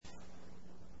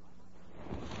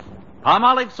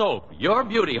Palmolive Soap, Your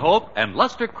Beauty Hope, and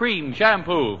Luster Cream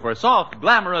Shampoo for soft,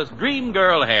 glamorous dream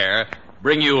girl hair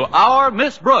bring you Our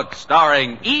Miss Brooks,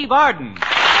 starring Eve Arden.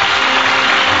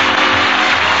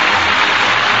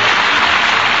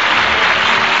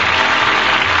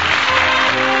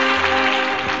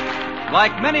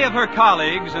 Like many of her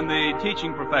colleagues in the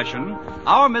teaching profession,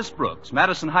 our Miss Brooks,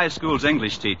 Madison High School's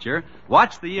English teacher,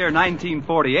 watched the year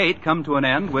 1948 come to an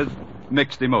end with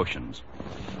mixed emotions.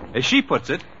 As she puts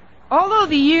it, although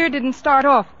the year didn't start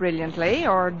off brilliantly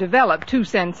or develop too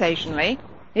sensationally,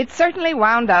 it certainly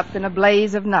wound up in a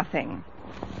blaze of nothing.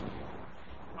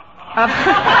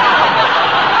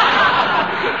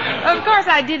 Of course,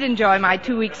 I did enjoy my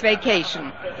 2 weeks'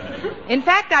 vacation. In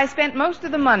fact, I spent most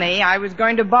of the money I was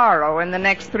going to borrow in the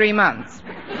next 3 months.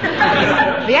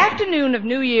 The afternoon of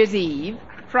New Year's Eve,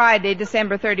 Friday,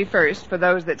 December 31st, for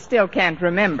those that still can't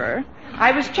remember,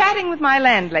 I was chatting with my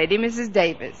landlady, Mrs.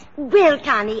 Davis. Well,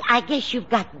 Connie, I guess you've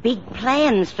got big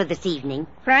plans for this evening.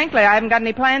 Frankly, I haven't got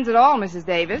any plans at all, Mrs.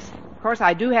 Davis. Of course,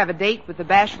 I do have a date with the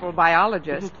bashful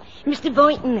biologist. Mr.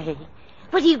 Boynton,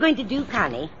 what are you going to do,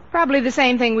 Connie? Probably the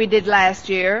same thing we did last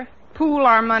year. Pool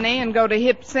our money and go to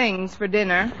Hip Sings for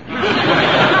dinner.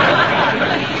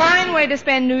 Fine way to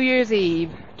spend New Year's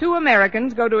Eve. 2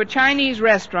 Americans go to a Chinese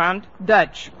restaurant,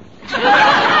 Dutch.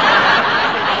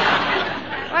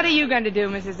 What are you going to do,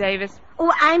 Mrs. Davis?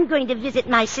 Oh, I'm going to visit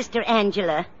my sister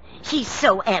Angela. She's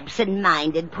so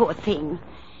absent-minded, poor thing.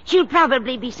 She'll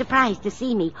probably be surprised to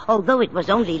see me, although it was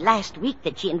only last week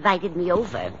that she invited me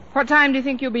over. What time do you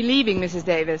think you'll be leaving, Mrs.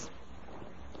 Davis?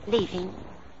 Leaving?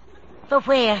 For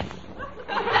where?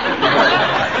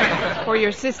 For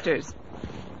your sisters.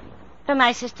 For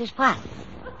my sister's what?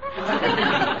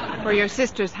 For your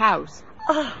sister's house.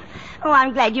 Oh,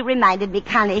 I'm glad you reminded me,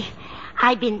 Connie.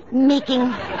 I've been making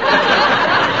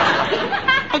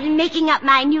up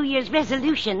my New Year's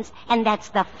resolutions, and that's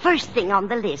the first thing on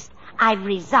the list. I've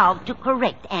resolved to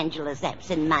correct Angela's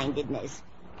absent-mindedness.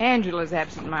 Angela's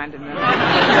absent-mindedness.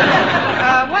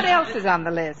 What else is on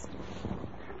the list?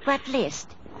 What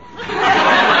list? Maybe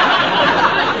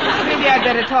I'd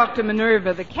better talk to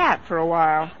Minerva the cat for a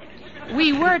while.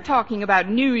 We were talking about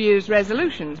New Year's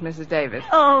resolutions, Mrs. Davis.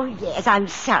 Oh, yes, I'm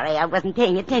sorry I wasn't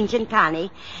paying attention, Connie.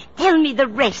 Tell me the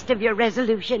rest of your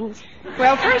resolutions.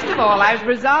 Well, first of all, I was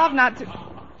resolved not to...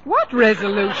 What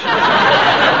resolution?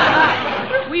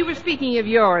 We were speaking of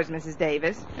yours, Mrs.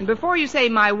 Davis. And before you say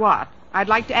my what, I'd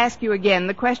like to ask you again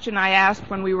the question I asked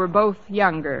when we were both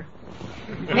younger.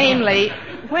 Namely,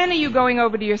 when are you going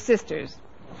over to your sister's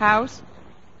house?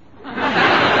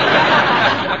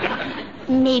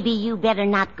 Maybe you better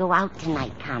not go out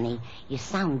tonight, Connie. You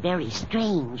sound very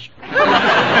strange.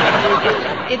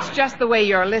 It's just the way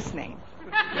you're listening.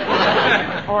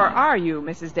 Or are you,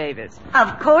 Mrs. Davis?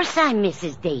 Of course I'm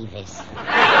Mrs. Davis.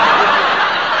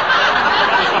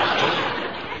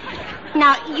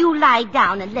 Now, you lie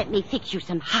down and let me fix you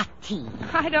some hot tea.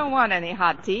 I don't want any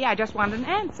hot tea. I just want an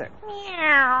answer.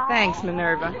 Meow. Thanks,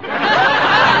 Minerva.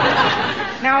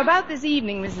 Now, about this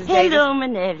evening, Mrs. Davis... Hello,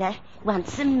 Minerva. Want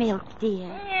some milk, dear?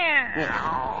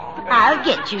 Meow. I'll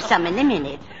get you some in a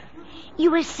minute.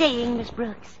 You were saying, Miss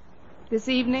Brooks? This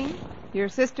evening? Your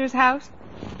sister's house?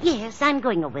 Yes, I'm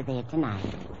going over there tonight.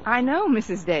 I know,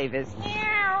 Mrs. Davis.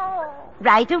 Meow.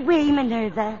 Right away,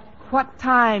 Minerva. What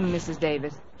time, Mrs.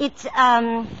 Davis? It's,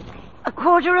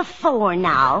 3:45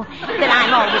 now, but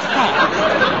I'm always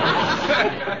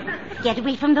fast. Get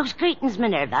away from those curtains,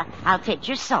 Minerva. I'll fetch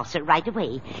your saucer right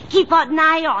away. Keep an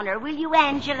eye on her, will you,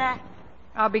 Angela?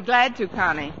 I'll be glad to,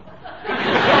 Connie.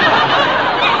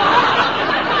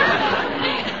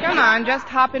 Come on, just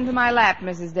hop into my lap,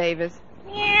 Mrs. Davis.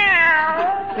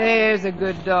 Meow. There's a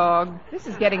good dog. This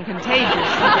is getting contagious.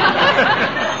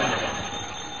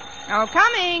 Oh,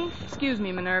 coming. Excuse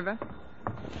me, Minerva.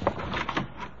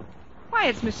 Why,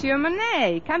 it's Monsieur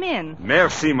Monet. Come in.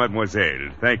 Merci,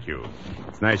 mademoiselle. Thank you.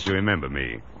 It's nice you remember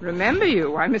me. Remember you?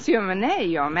 Why, Monsieur Monet,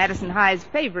 you're Madison High's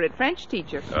favorite French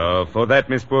teacher. For that,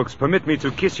 Miss Brooks, permit me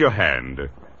to kiss your hand.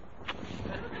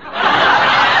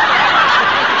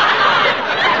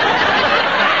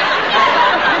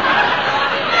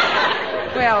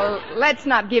 Well, let's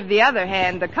not give the other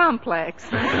hand a complex.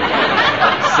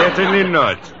 Certainly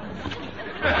not.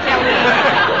 Shall we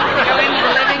go into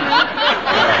the living room?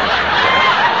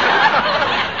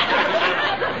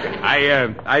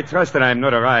 I trust that I'm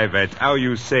not arrived at, how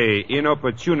you say,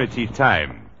 inopportunity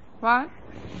time. What?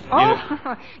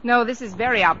 Oh, no, this is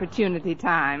very opportunity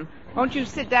time. Won't you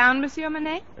sit down, Monsieur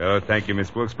Monet? Oh, thank you, Miss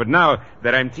Brooks. But now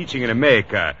that I'm teaching in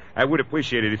America, I would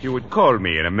appreciate it if you would call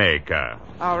me in America.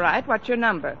 All right. What's your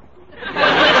number?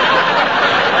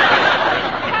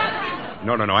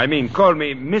 No. I mean, call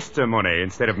me Mr. Monet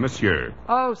instead of Monsieur.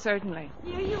 Oh, certainly.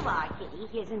 Here you are, Kitty.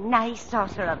 Here's a nice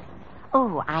saucer of...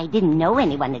 Oh, I didn't know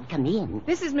anyone had come in.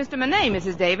 This is Mr. Monet,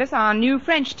 Mrs. Davis, our new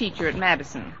French teacher at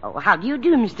Madison. Oh, how do you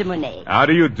do, Mr. Monet? How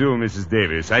do you do, Mrs.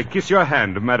 Davis? I kiss your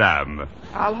hand, madame.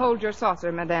 I'll hold your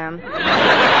saucer, madame.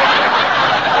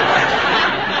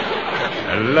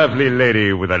 A lovely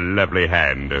lady with a lovely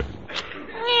hand.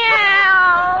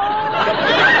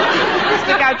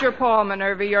 Stick out your paw,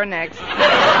 Minerva. You're next.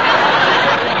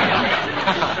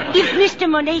 If Mr.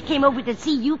 Monet came over to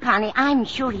see you, Connie, I'm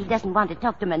sure he doesn't want to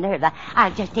talk to Minerva.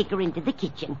 I'll just take her into the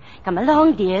kitchen. Come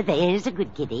along, dear. There's a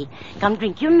good kitty. Come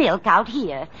drink your milk out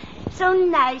here. So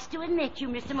nice to have met you,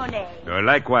 Mr. Monet.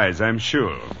 Likewise, I'm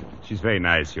sure. She's very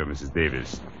nice, your Mrs.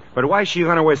 Davis. But why she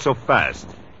run away so fast?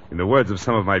 In the words of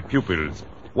some of my pupils,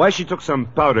 why she took some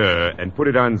powder and put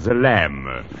it on the lamb?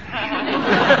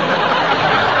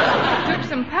 Took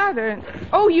some powder?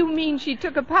 Oh, you mean she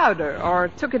took a powder or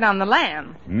took it on the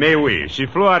lamb? Mais oui. She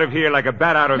flew out of here like a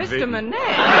bat out of... Mr. Monet.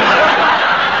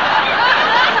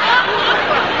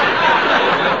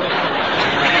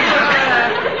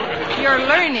 You're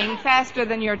learning faster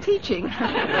than you're teaching.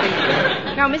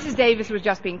 No, Mrs. Davis was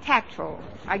just being tactful.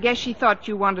 I guess she thought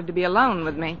you wanted to be alone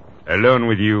with me. Alone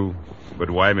with you? But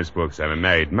why, Miss Brooks? I'm a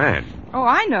married man. Oh,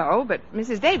 I know, but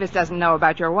Mrs. Davis doesn't know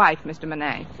about your wife, Mr.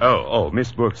 Monet. Oh,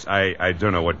 Miss Brooks, I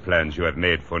don't know what plans you have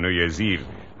made for New Year's Eve,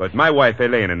 but my wife,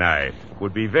 Elaine, and I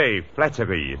would be very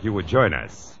flattery if you would join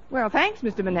us. Well, thanks,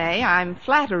 Mr. Monet. I'm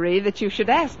flattery that you should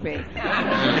ask me.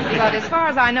 But as far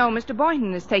as I know, Mr.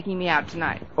 Boynton is taking me out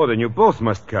tonight. Oh, then you both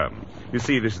must come. You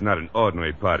see, this is not an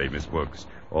ordinary party, Miss Brooks.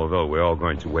 Although we're all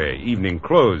going to wear evening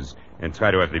clothes and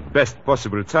try to have the best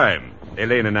possible time.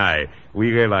 Elaine and I,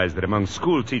 we realize that among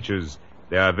school teachers,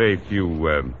 there are very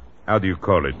few, how do you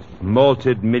call it,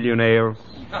 malted millionaires?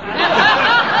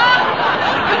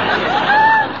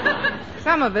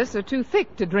 Some of us are too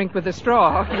thick to drink with a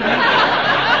straw.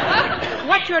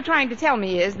 What you're trying to tell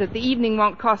me is that the evening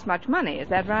won't cost much money, is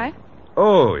that right?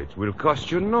 Oh, it will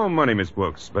cost you no money, Miss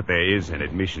Brooks, but there is an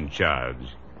admission charge.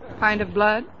 Pint of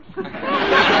blood?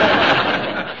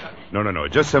 No,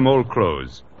 just some old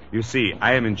clothes. You see,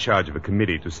 I am in charge of a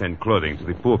committee to send clothing to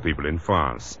the poor people in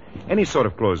France. Any sort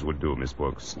of clothes would do, Miss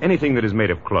Brooks. Anything that is made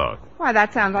of cloth. Why,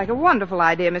 that sounds like a wonderful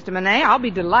idea, Mr. Monet. I'll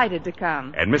be delighted to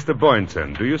come. And Mr.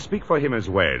 Boynton, do you speak for him as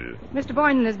well? Mr.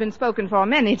 Boynton has been spoken for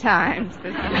many times.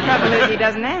 The trouble is he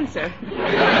doesn't answer.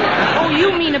 Oh,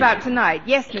 you mean about tonight?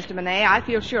 Yes, Mr. Monet. I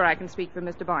feel sure I can speak for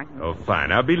Mr. Boynton. Oh,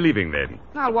 fine. I'll be leaving then.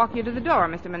 I'll walk you to the door,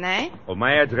 Mr. Monet. Oh,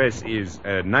 my address is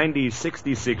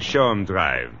 9066 Shoreham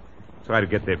Drive. Try to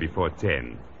get there before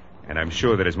 10. And I'm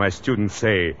sure that as my students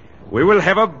say, we will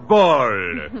have a ball.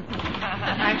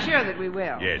 I'm sure that we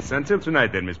will. Yes, until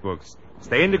tonight then, Miss Brooks.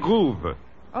 Stay in the groove.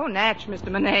 Oh, Natch,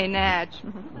 Mr. Monet, Natch.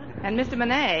 And Mr.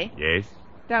 Monet. Yes?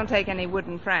 Don't take any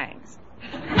wooden francs.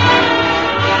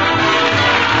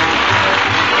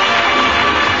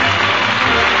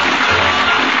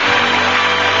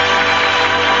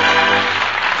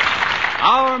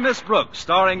 Our Miss Brooks,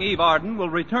 starring Eve Arden, will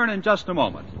return in just a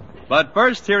moment. But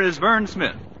first, here is Vern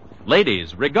Smith.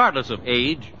 Ladies, regardless of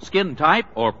age, skin type,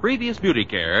 or previous beauty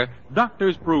care,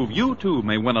 doctors prove you too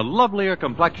may win a lovelier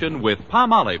complexion with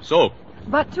Palmolive soap.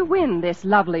 But to win this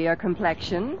lovelier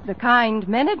complexion, the kind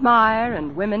men admire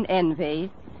and women envy,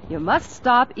 you must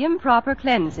stop improper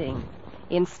cleansing.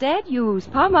 Instead, use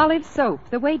Palmolive soap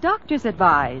the way doctors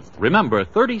advised. Remember,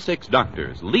 36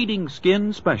 doctors, leading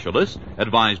skin specialists,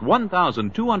 advised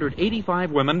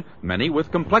 1,285 women, many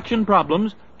with complexion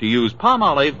problems, to use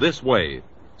Palmolive this way.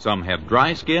 Some have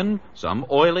dry skin, some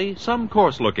oily, some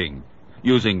coarse-looking.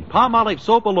 Using Palmolive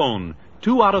soap alone,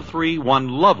 2 out of 3 won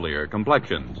lovelier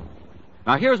complexions.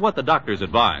 Now, here's what the doctors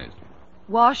advised.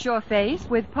 Wash your face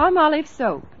with Palmolive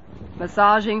soap.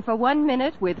 Massaging for 1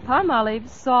 minute with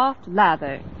Palmolive's soft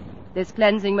lather. This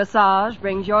cleansing massage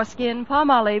brings your skin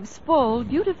Palmolive's full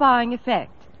beautifying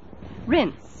effect.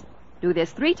 Rinse. Do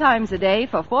this 3 times a day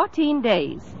for 14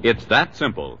 days. It's that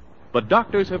simple. But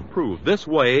doctors have proved this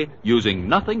way, using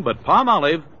nothing but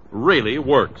Palmolive, really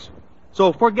works.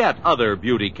 So forget other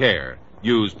beauty care.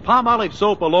 Use Palmolive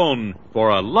soap alone for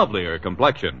a lovelier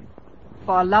complexion.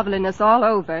 For loveliness all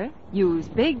over, use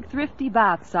big, thrifty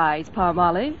bath-size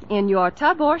Palmolive in your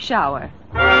tub or shower.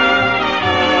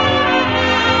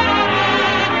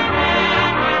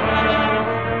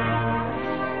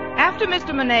 After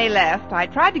Mr. Monet left, I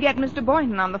tried to get Mr.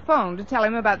 Boynton on the phone to tell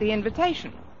him about the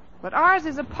invitation. But ours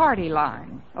is a party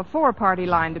line, a 4-party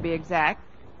line to be exact,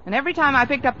 and every time I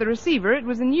picked up the receiver, it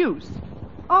was in use.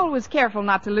 Always careful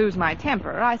not to lose my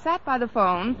temper, I sat by the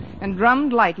phone and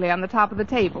drummed lightly on the top of the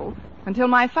table, until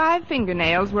my 5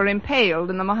 fingernails were impaled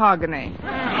in the mahogany.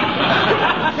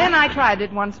 Then I tried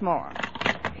it once more.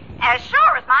 As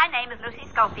sure as my name is Lucy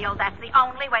Schofield, that's the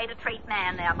only way to treat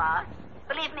men, Emma.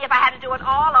 Believe me, if I had to do it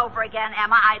all over again,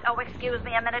 Emma, excuse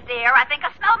me a minute, dear. I think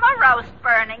I smell my roast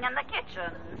burning in the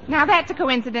kitchen. Now, that's a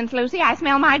coincidence, Lucy. I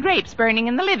smell my grapes burning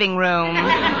in the living room.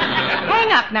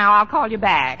 Hang up now. I'll call you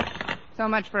back. So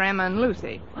much for Emma and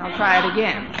Lucy. I'll try it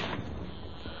again.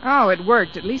 Oh, it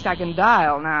worked. At least I can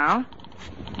dial now.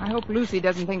 I hope Lucy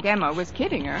doesn't think Emma was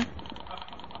kidding her.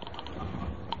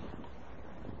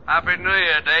 Happy New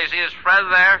Year, Daisy. Is Fred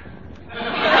there?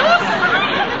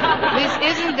 This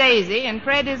isn't Daisy, and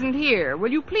Fred isn't here.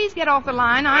 Will you please get off the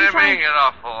line? What do you mean, get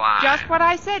off the line? Just what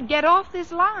I said. Get off this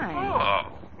line.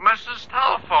 Oh, Mrs.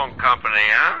 Telephone Company,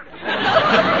 huh?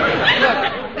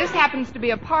 Look, this happens to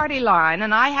be a party line,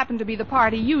 and I happen to be the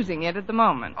party using it at the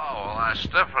moment. Oh, well, that's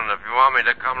different. If you want me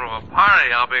to come to a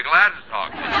party, I'll be glad to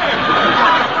talk to you.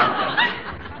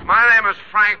 My name is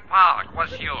Frank Pollock.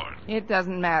 What's yours? It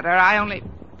doesn't matter. I only...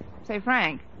 Say,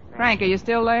 Frank. Frank, are you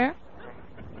still there?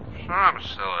 Sure, I'm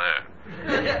still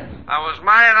there. That was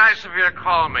mighty nice of you to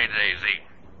call me, Daisy.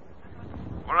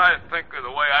 What do I think of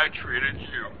the way I treated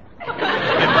you?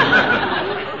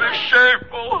 The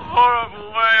shameful, horrible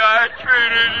way I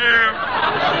treated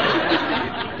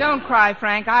you. Don't cry,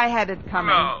 Frank. I had it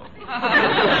coming. No.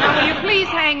 Now, will you please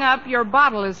hang up? Your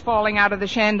bottle is falling out of the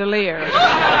chandelier.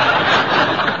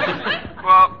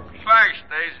 Well, thanks,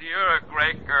 Daisy. You're a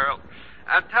great girl.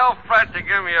 And tell Fred to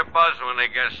give me a buzz when he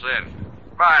gets in.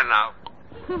 Bye now.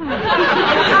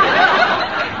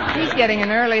 He's getting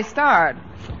an early start.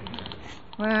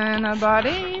 When a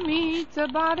body meets a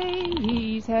body,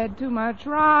 he's had too much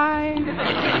ride.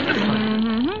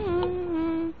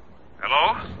 Mm-hmm.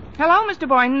 Hello? Hello, Mr.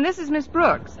 Boynton. This is Miss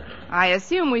Brooks. I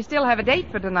assume we still have a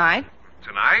date for tonight.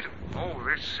 Tonight? Oh,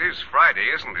 this is Friday,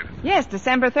 isn't it? Yes,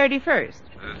 December 31st.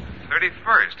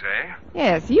 31st, eh?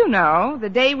 Yes, you know, the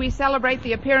day we celebrate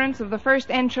the appearance of the first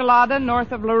enchilada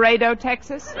north of Laredo,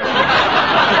 Texas.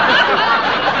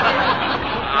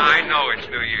 I know it's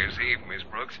New Year's Eve, Miss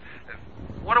Brooks.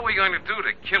 What are we going to do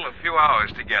to kill a few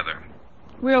hours together?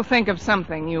 We'll think of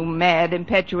something, you mad,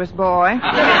 impetuous boy.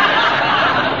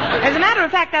 As a matter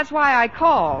of fact, that's why I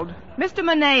called. Mr.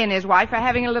 Monet and his wife are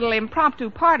having a little impromptu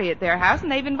party at their house, and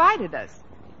they've invited us.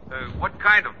 What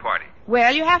kind of party?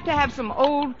 Well, you have to have some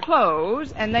old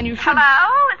clothes, and then you should...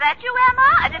 Hello? Is that you,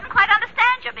 Emma? I didn't quite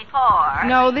understand you before.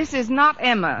 No, this is not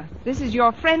Emma. This is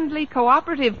your friendly,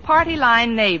 cooperative party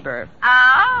line neighbor.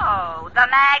 Oh, the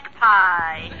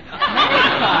magpie.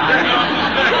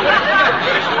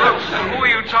 Who are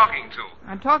you talking to?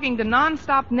 I'm talking to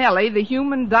Nonstop Nellie, the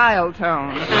human dial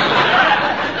tone.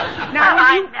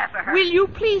 Now, will you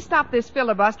please stop this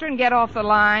filibuster and get off the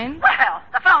line? Well,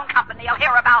 the phone company will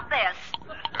hear about this.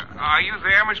 Are you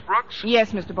there, Miss Brooks?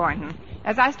 Yes, Mr. Boynton.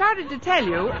 As I started to tell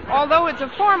you, although it's a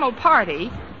formal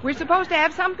party, we're supposed to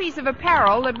have some piece of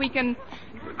apparel that we can...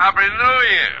 Happy New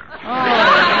Year. Oh,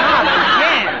 not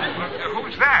again.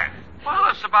 Who's that? Well,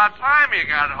 it's about time you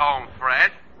got home,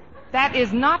 Fred. That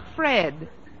is not Fred.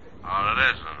 Oh, it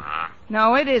isn't, huh?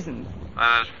 No, it isn't.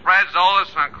 As Fred's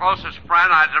oldest and closest friend,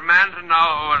 I demand to know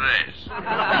who it is.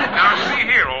 Now, see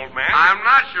here, old man. I'm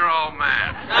not your old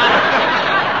man.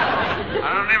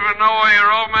 I don't even know where your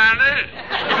old man is.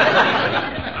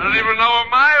 I don't even know where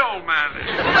my old man is.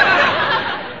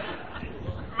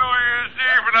 New Year's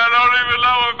Eve, and I don't even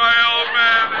know where my old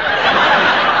man is.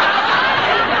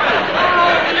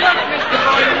 Oh, look, Mr.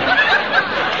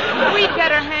 Boynton. We'd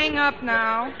better hang up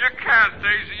now. You can't,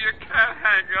 Daisy. You can't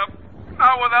hang up.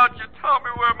 Not without you telling me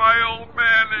where my old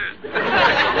man is.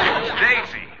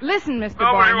 Daisy. Listen, Mr.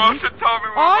 Nobody Boynton. wants to tell me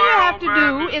where All my you have old to man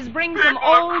do is. is bring People some are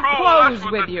old cruel. clothes That's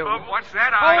what with the you. trouble- What's that?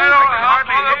 Oh, I don't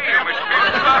hardly hear you, Miss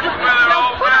Brooks. Tell me where their So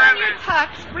old put man on your is. tux,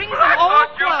 bring But some I old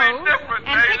thought you'd be clothes, different,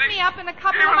 and pick Daisy. me up in a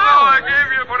couple Even of though I hours. gave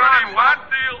you a pretty hot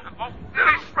deal,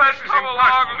 this press come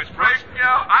along and break me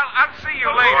out. I'll see you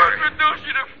later. Who introduced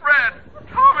you to Fred?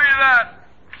 Tell me that.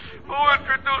 Who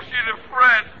introduced you to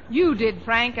Fred? You did,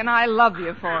 Frank, and I love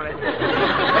you for it.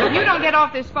 But if you don't get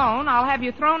off this phone, I'll have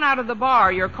you thrown out of the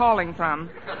bar you're calling from.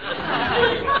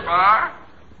 Bar?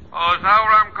 Oh, is that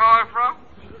where I'm calling from?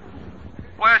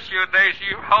 Bless you, Daisy.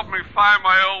 You helped me find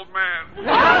my old man.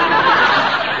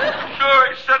 Sure,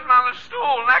 he's sitting on the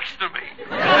stool next to me.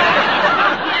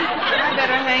 I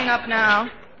better hang up now.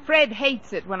 Fred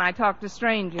hates it when I talk to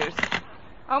strangers.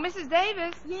 Oh, Mrs.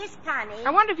 Davis. Yes, Connie. I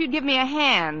wonder if you'd give me a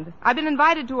hand. I've been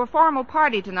invited to a formal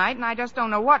party tonight, and I just don't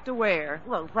know what to wear.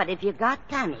 Well, what have you got,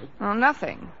 Connie? Oh,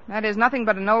 nothing. That is nothing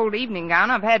but an old evening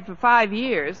gown I've had for 5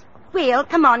 years. Well,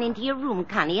 come on into your room,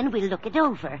 Connie, and we'll look it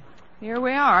over. Here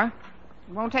we are.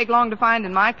 It won't take long to find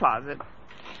in my closet.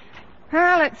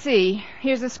 Well, let's see.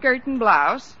 Here's a skirt and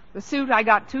blouse. The suit I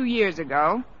got 2 years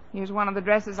ago. Here's one of the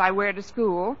dresses I wear to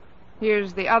school.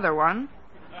 Here's the other one.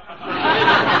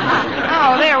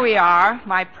 Oh, there we are.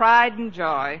 My pride and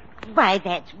joy. Why,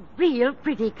 that's real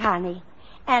pretty, Connie.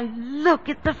 And look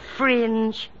at the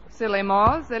fringe. Silly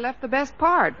moths, they left the best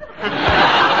part. While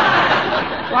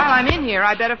I'm in here,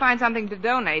 I better find something to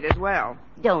donate as well.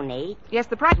 Donate? Yes,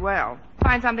 the price well.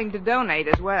 Find something to donate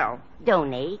as well.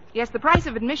 Donate? Yes, the price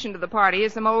of admission to the party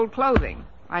is some old clothing.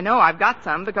 I know I've got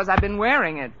some because I've been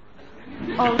wearing it.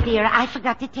 Oh, dear, I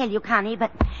forgot to tell you, Connie,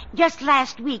 but just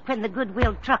last week when the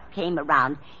Goodwill truck came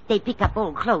around, they pick up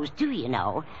old clothes, too, you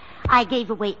know. I gave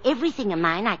away everything of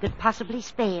mine I could possibly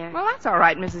spare. Well, that's all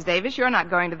right, Mrs. Davis. You're not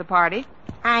going to the party.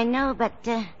 I know, but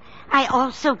I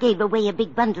also gave away a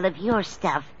big bundle of your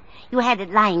stuff. You had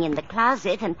it lying in the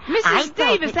closet, and Mrs.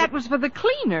 Davis, that was for the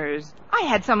cleaners. I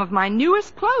had some of my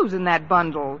newest clothes in that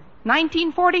bundle.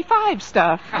 1945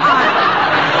 stuff.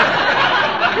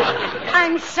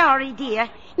 I'm sorry, dear.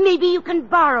 Maybe you can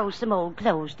borrow some old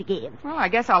clothes to give. Well, I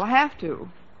guess I'll have to.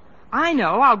 I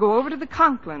know. I'll go over to the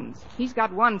Conklins. He's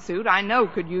got one suit I know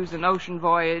could use an ocean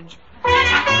voyage.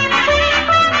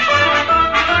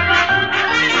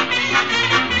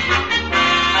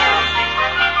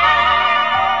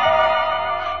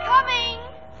 Coming.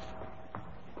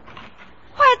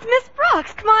 Why, it's Miss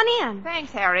Brooks. Come on in.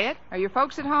 Thanks, Harriet. Are your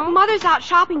folks at home? Mother's out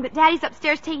shopping, but Daddy's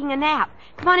upstairs taking a nap.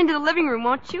 Come on into the living room,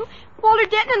 won't you? Walter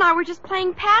Denton and I were just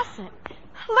playing Pass It.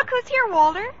 Look who's here,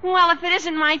 Walter. Well, if it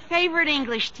isn't my favorite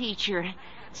English teacher.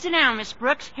 Sit down, Miss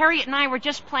Brooks. Harriet and I were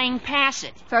just playing Pass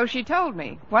It. So she told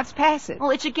me. What's Pass It? Well,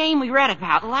 it's a game we read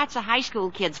about. Lots of high school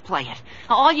kids play it.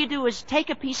 All you do is take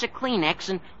a piece of Kleenex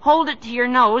and hold it to your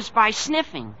nose by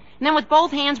sniffing. And then with both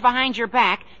hands behind your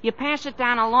back, you pass it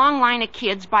down a long line of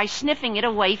kids by sniffing it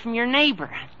away from your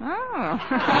neighbor. Oh.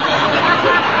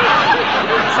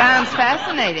 Sounds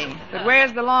fascinating. But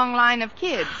where's the long line of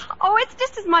kids? Oh, it's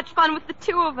just as much fun with the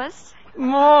two of us.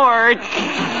 More.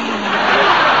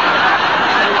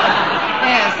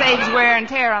 Yeah, saves wear and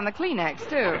tear on the Kleenex,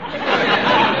 too.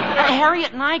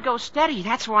 Harriet and I go steady.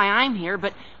 That's why I'm here.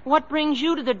 But what brings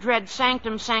you to the dread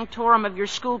sanctum sanctorum of your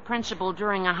school principal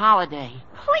during a holiday?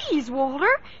 Please, Walter.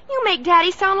 You make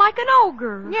Daddy sound like an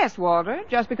ogre. Yes, Walter.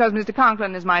 Just because Mr.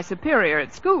 Conklin is my superior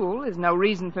at school is no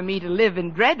reason for me to live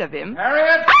in dread of him.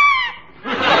 Harriet!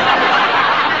 What is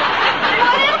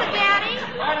it, Daddy?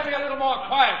 Try to be a little more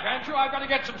quiet, can't you? I've got to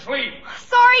get some sleep.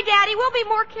 Sorry, Daddy. We'll be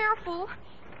more careful.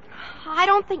 I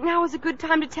don't think now is a good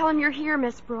time to tell him you're here,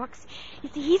 Miss Brooks. You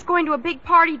see, he's going to a big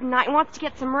party tonight and wants to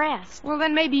get some rest. Well,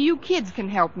 then maybe you kids can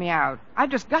help me out.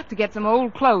 I've just got to get some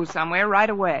old clothes somewhere right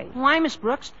away. Why, Miss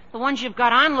Brooks? The ones you've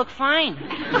got on look fine.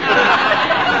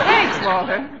 Thanks,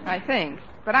 Walter, I think.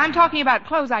 But I'm talking about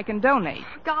clothes I can donate.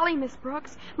 Golly, Miss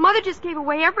Brooks, Mother just gave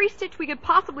away every stitch we could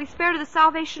possibly spare to the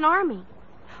Salvation Army.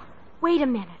 Wait a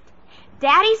minute.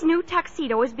 Daddy's new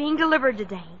tuxedo is being delivered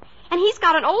today. And he's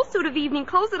got an old suit of evening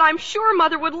clothes that I'm sure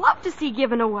Mother would love to see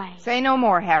given away. Say no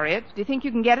more, Harriet. Do you think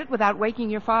you can get it without waking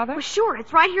your father? Well, sure.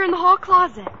 It's right here in the hall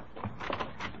closet.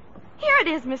 Here it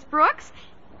is, Miss Brooks.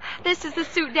 This is the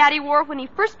suit Daddy wore when he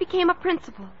first became a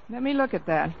principal. Let me look at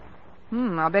that.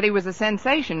 I'll bet he was a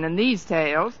sensation in these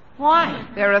tales. Why?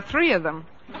 There are 3 of them.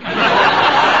 Let's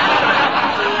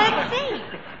see.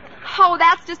 Oh,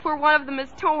 that's just where one of them is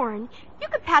torn. You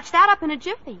could patch that up in a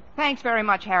jiffy. Thanks very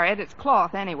much, Harriet. It's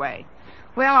cloth anyway.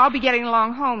 Well, I'll be getting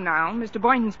along home now. Mr.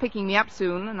 Boynton's picking me up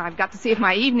soon, and I've got to see if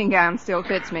my evening gown still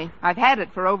fits me. I've had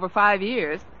it for over 5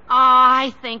 years. Oh,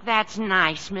 I think that's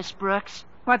nice, Miss Brooks.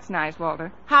 What's nice,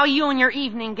 Walter? How you and your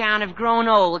evening gown have grown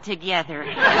old together.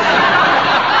 Well,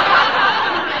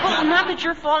 not that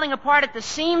you're falling apart at the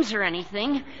seams or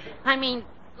anything. I mean,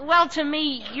 well, to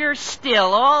me, you're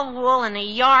still all wool and a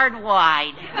yard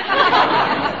wide.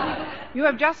 You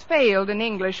have just failed in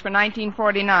English for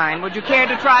 1949. Would you care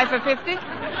to try for 50?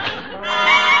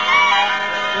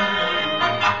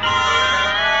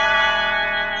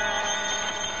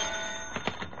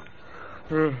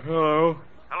 Hello?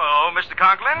 Hello, Mr.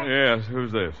 Conklin? Yes,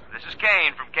 who's this? This is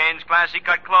Kane from Kane's Classy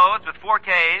Cut Clothes with 4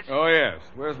 Ks. Oh, yes.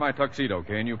 Where's my tuxedo,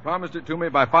 Kane? You promised it to me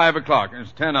by 5 o'clock, and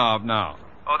it's 10 of now.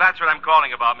 Oh, that's what I'm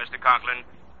calling about, Mr. Conklin.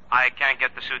 I can't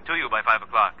get the suit to you by 5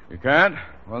 o'clock. You can't?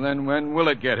 Well, then when will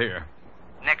it get here?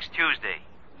 Next Tuesday.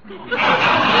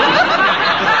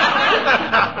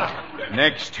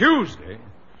 Next Tuesday?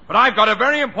 But I've got a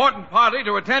very important party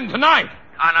to attend tonight.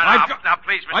 Now,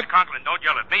 please, Mr. Conklin, don't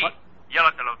yell at me. What? Yell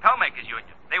at the lapel makers.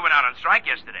 They went out on strike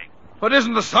yesterday. But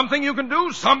isn't there something you can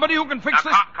do? Somebody who can fix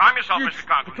Now, this? calm yourself, Mr.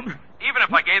 Conklin. Even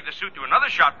if I gave the suit to another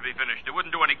shop to be finished, it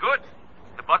wouldn't do any good.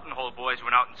 The buttonhole boys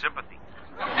went out in sympathy.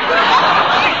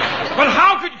 But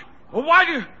how could you... Well, why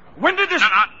do you... When did this... Now,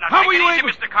 how take were it you easy, able...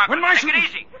 Mr. Conklin. When Take it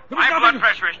easy. My nothing- blood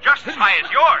pressure is just as high as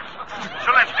yours.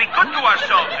 So let's be good to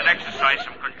ourselves and exercise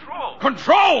some control.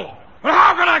 Control? But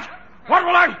how can I... What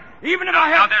will I... Even if I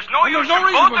have... Now, there's no use in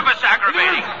reason both for- of us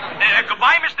aggravating.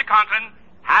 Goodbye, Mr. Conklin.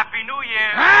 Happy New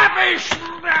Year.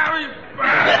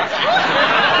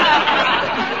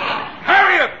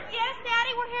 Harriet! Yes,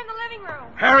 Daddy, we're here in the living room.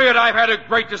 Harriet, I've had a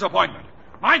great disappointment.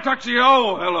 My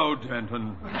tuxedo... Hello,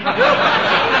 Denton.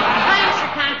 Hi,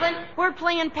 Mr. Conklin. We're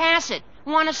playing Pass It.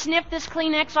 Want to sniff this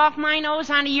Kleenex off my nose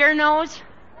onto your nose?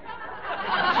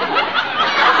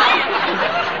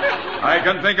 I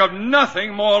can think of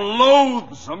nothing more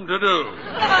loathsome to do.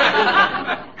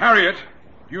 Harriet,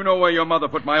 do you know where your mother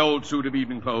put my old suit of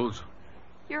evening clothes?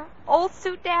 Your old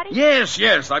suit, Daddy?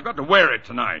 Yes, I've got to wear it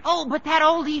tonight. Oh, but that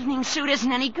old evening suit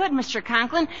isn't any good, Mr.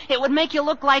 Conklin. It would make you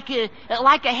look like a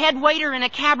head waiter in a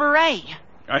cabaret.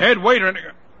 A head waiter in a...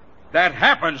 That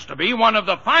happens to be one of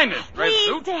the finest dress Please,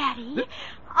 suits. Daddy.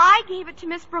 I gave it to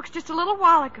Miss Brooks just a little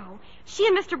while ago. She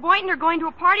and Mr. Boynton are going to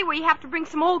a party where you have to bring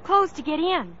some old clothes to get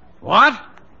in. What?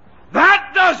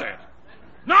 That does it!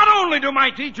 Not only do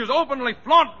my teachers openly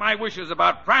flaunt my wishes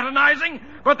about fraternizing,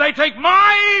 but they take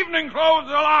my evening clothes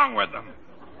along with them.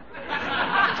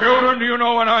 Children, do you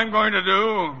know what I'm going to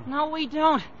do? No, we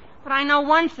don't. But I know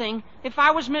one thing. If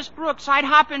I was Miss Brooks, I'd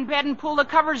hop in bed and pull the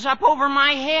covers up over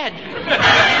my head.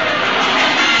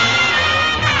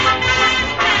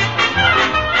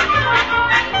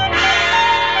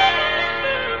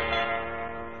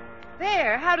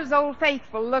 There, how does Old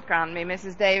Faithful look on me,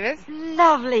 Mrs. Davis?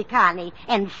 Lovely, Connie.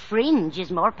 And fringe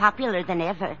is more popular than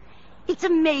ever. It's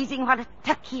amazing what a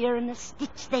tuck here and a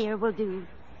stitch there will do.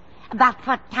 About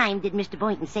what time did Mr.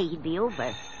 Boynton say he'd be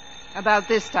over? About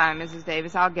this time, Mrs.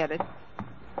 Davis. I'll get it.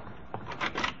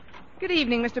 Good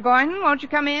evening, Mr. Boynton. Won't you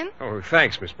come in? Oh,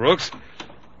 thanks, Miss Brooks.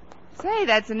 Say,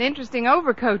 that's an interesting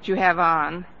overcoat you have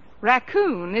on.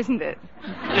 Raccoon, isn't it?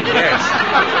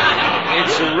 Yes.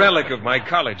 It's a relic of my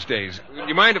college days. Do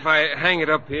you mind if I hang it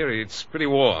up here? It's pretty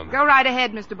warm. Go right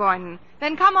ahead, Mr. Boynton.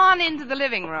 Then come on into the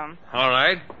living room. All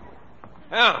right.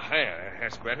 Oh, there,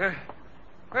 that's better.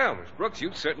 Well, Miss Brooks,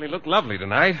 you certainly look lovely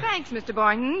tonight. Thanks, Mr.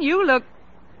 Boynton. You look...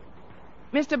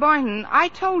 Mr. Boynton, I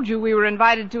told you we were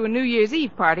invited to a New Year's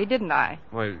Eve party, didn't I?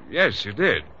 Well, yes, you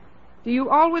did. Do you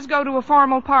always go to a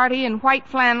formal party in white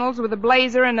flannels with a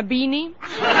blazer and a beanie?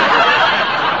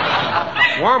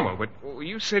 Formal, but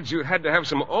you said you had to have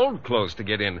some old clothes to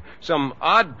get in. Some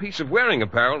odd piece of wearing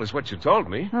apparel is what you told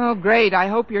me. Oh, great. I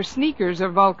hope your sneakers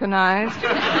are vulcanized.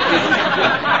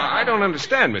 I don't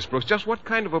understand, Miss Brooks. Just what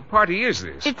kind of a party is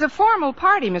this? It's a formal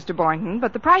party, Mr. Boynton,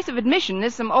 but the price of admission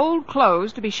is some old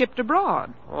clothes to be shipped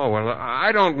abroad. Oh, well,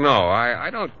 I don't know.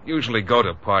 I don't usually go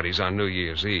to parties on New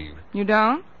Year's Eve. You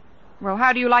don't? Well,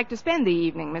 how do you like to spend the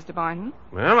evening, Mr. Boynton?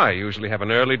 Well, I usually have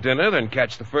an early dinner, then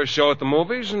catch the first show at the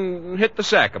movies and hit the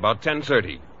sack about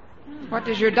 10:30. What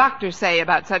does your doctor say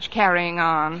about such carrying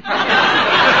on?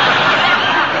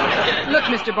 Look,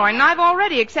 Mr. Boynton, I've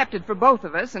already accepted for both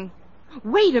of us, and...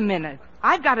 Wait a minute.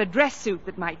 I've got a dress suit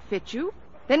that might fit you.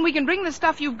 Then we can bring the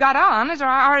stuff you've got on as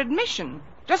our admission.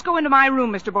 Just go into my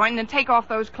room, Mr. Boynton, and take off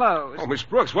those clothes. Oh, Miss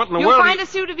Brooks, what in the You'll world... find a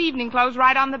suit of evening clothes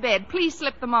right on the bed. Please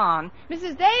slip them on.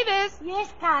 Mrs. Davis?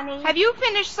 Yes, Connie? Have you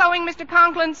finished sewing Mr.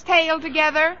 Conklin's tail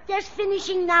together? Just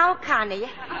finishing now, Connie.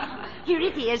 Here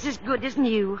it is, as good as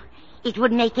new. It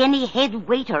would make any head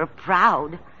waiter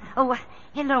proud. Oh,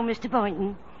 hello, Mr.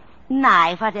 Boynton.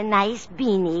 My, what a nice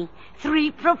beanie.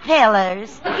 3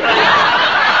 propellers. I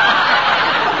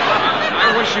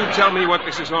wish you'd tell me what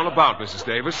this is all about, Mrs.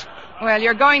 Davis. Well,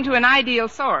 you're going to an ideal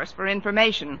source for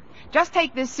information. Just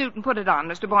take this suit and put it on,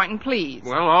 Mr. Boynton, please.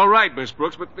 Well, all right, Miss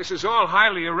Brooks, but this is all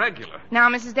highly irregular. Now,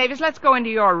 Mrs. Davis, let's go into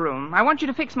your room. I want you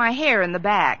to fix my hair in the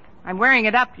back. I'm wearing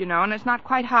it up, you know, and it's not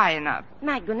quite high enough.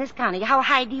 My goodness, Connie, how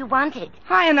high do you want it?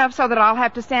 High enough so that I'll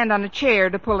have to stand on a chair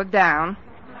to pull it down.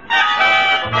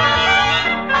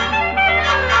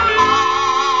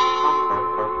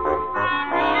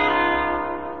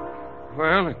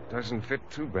 Well, it doesn't fit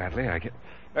too badly, I get...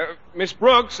 Miss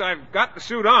Brooks, I've got the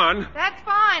suit on. That's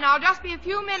fine. I'll just be a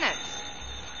few minutes.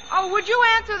 Oh, would you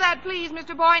answer that, please,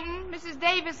 Mr. Boynton? Mrs.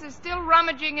 Davis is still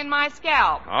rummaging in my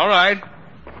scalp. All right.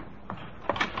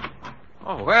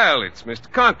 Oh, well, it's Mr.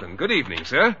 Conklin. Good evening,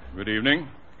 sir. Good evening.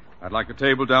 I'd like a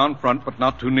table down front, but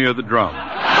not too near the drum.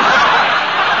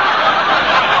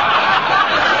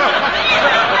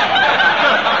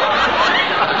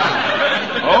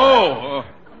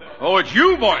 Oh, it's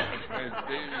you, Boynton.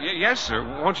 Yes, sir.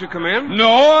 Won't you come in? No,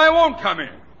 I won't come in.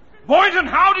 Boynton,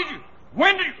 how did you...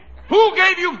 When did you... Who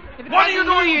gave you... If it What are you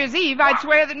wasn't doing? New Year's Eve, I'd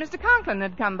swear that Mr. Conklin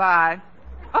had come by.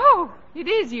 Oh, it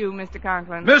is you, Mr.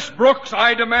 Conklin. Miss Brooks,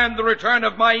 I demand the return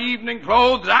of my evening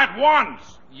clothes at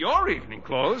once. Your evening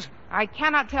clothes? I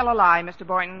cannot tell a lie, Mr.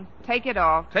 Boynton. Take it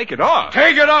off. Take it off.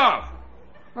 Take it off.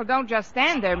 Well, don't just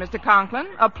stand there, Mr. Conklin.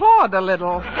 Applaud a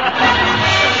little.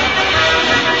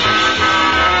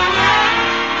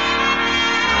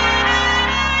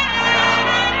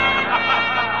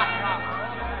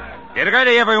 Get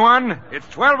ready, everyone. It's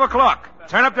 12 o'clock.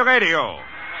 Turn up the radio.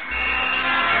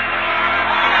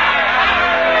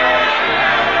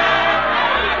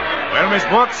 Well, Miss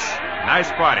Brooks,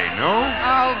 nice party, no?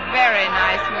 Oh, very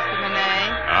nice, Mr. Monet.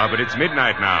 Ah, but it's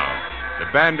midnight now. The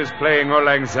band is playing Auld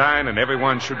Lang Syne, and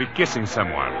everyone should be kissing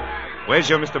someone. Where's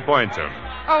your Mr. Boynton?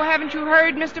 Oh, haven't you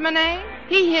heard, Mr. Monet?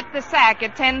 He hit the sack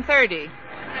at 10:30.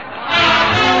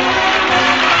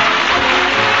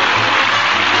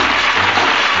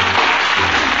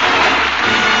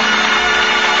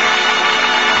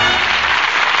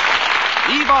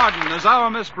 Eve Arden as our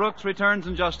Miss Brooks returns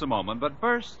in just a moment. But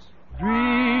first...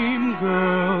 Dream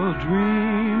girl,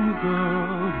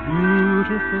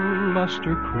 beautiful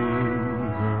luster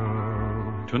cream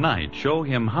girl. Tonight, show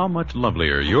him how much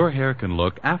lovelier your hair can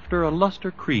look after a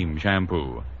Luster Cream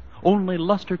shampoo. Only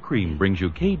Luster Cream brings you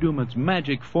Kay Daumit's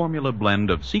magic formula blend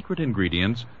of secret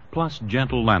ingredients plus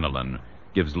gentle lanolin.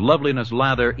 Gives loveliness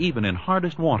lather even in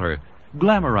hardest water.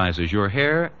 Glamorizes your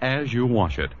hair as you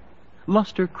wash it.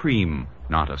 Luster Cream,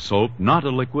 not a soap, not a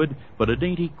liquid, but a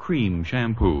dainty cream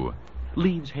shampoo.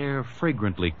 Leaves hair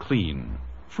fragrantly clean,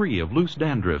 free of loose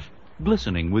dandruff,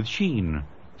 glistening with sheen,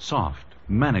 soft,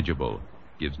 manageable.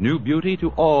 Gives new beauty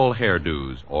to all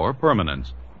hairdos or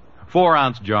permanents.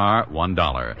 4-ounce jar,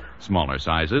 $1. Smaller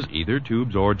sizes, either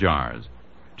tubes or jars.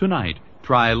 Tonight,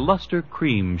 try Luster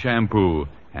Cream shampoo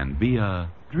and be a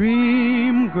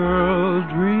Dream girl,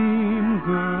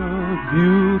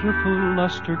 beautiful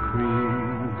luster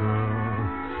cream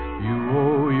girl. You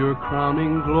owe your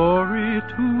crowning glory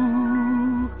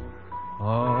to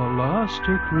a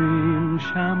luster cream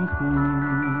shampoo.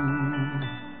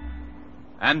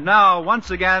 And now, once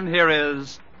again, here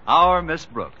is our Miss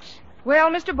Brooks.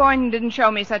 Well, Mr. Boynton didn't show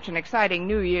me such an exciting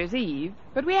New Year's Eve,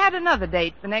 but we had another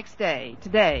date the next day,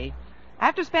 today.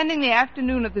 After spending the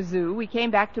afternoon at the zoo, we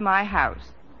came back to my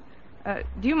house.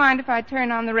 Do you mind if I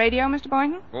turn on the radio, Mr.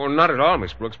 Boynton? Oh, not at all,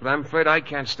 Miss Brooks, but I'm afraid I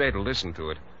can't stay to listen to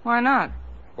it. Why not?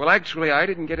 Well, actually, I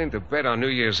didn't get into bed on New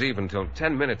Year's Eve until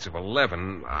 10 minutes of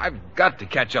 11. I've got to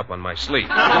catch up on my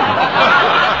sleep.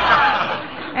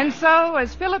 And so,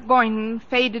 as Philip Boynton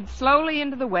faded slowly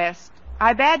into the west,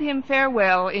 I bade him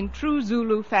farewell in true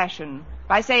Zulu fashion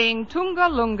by saying Tunga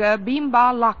Lunga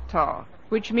Bimba Lakta,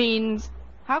 which means,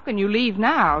 how can you leave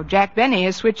now? Jack Benny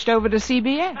has switched over to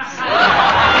CBS.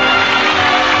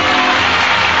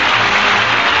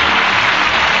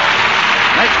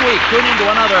 Next week, tune into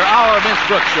another Our Miss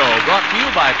Brooks show brought to you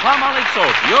by Palmolive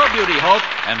Soap, your beauty hope,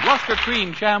 and Luster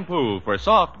Cream Shampoo for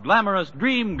soft, glamorous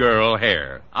dream girl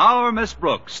hair. Our Miss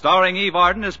Brooks, starring Eve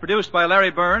Arden, is produced by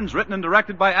Larry Burns, written and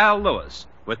directed by Al Lewis,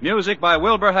 with music by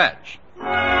Wilbur Hatch.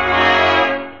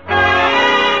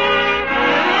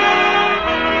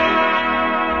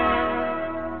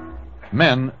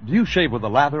 Men, do you shave with a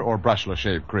lather or brushless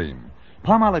shave cream?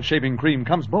 Palmolive shaving cream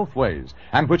comes both ways,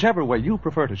 and whichever way you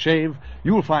prefer to shave,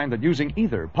 you'll find that using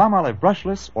either Palmolive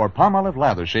brushless or Palmolive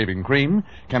lather shaving cream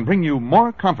can bring you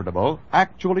more comfortable,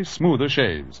 actually smoother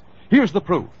shaves. Here's the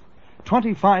proof.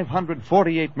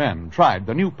 2,548 men tried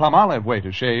the new Palmolive way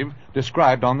to shave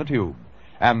described on the tube.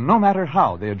 And no matter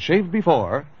how they had shaved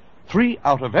before, 3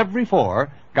 out of every 4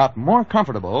 got more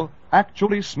comfortable,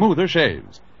 actually smoother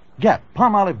shaves. Get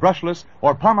Palmolive brushless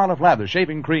or Palmolive lather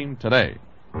shaving cream today.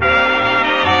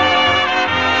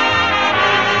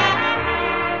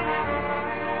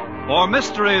 For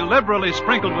mystery liberally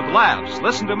sprinkled with laughs,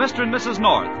 listen to Mr. and Mrs.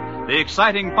 North, the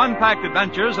exciting, fun-packed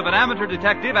adventures of an amateur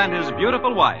detective and his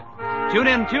beautiful wife. Tune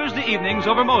in Tuesday evenings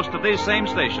over most of these same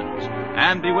stations.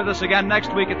 And be with us again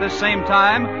next week at this same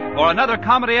time for another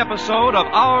comedy episode of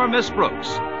Our Miss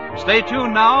Brooks. Stay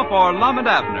tuned now for Lum and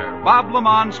Abner. Bob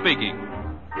Lamont speaking.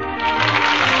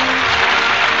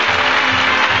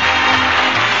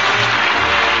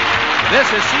 This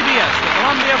is CBS, the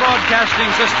Columbia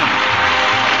Broadcasting System.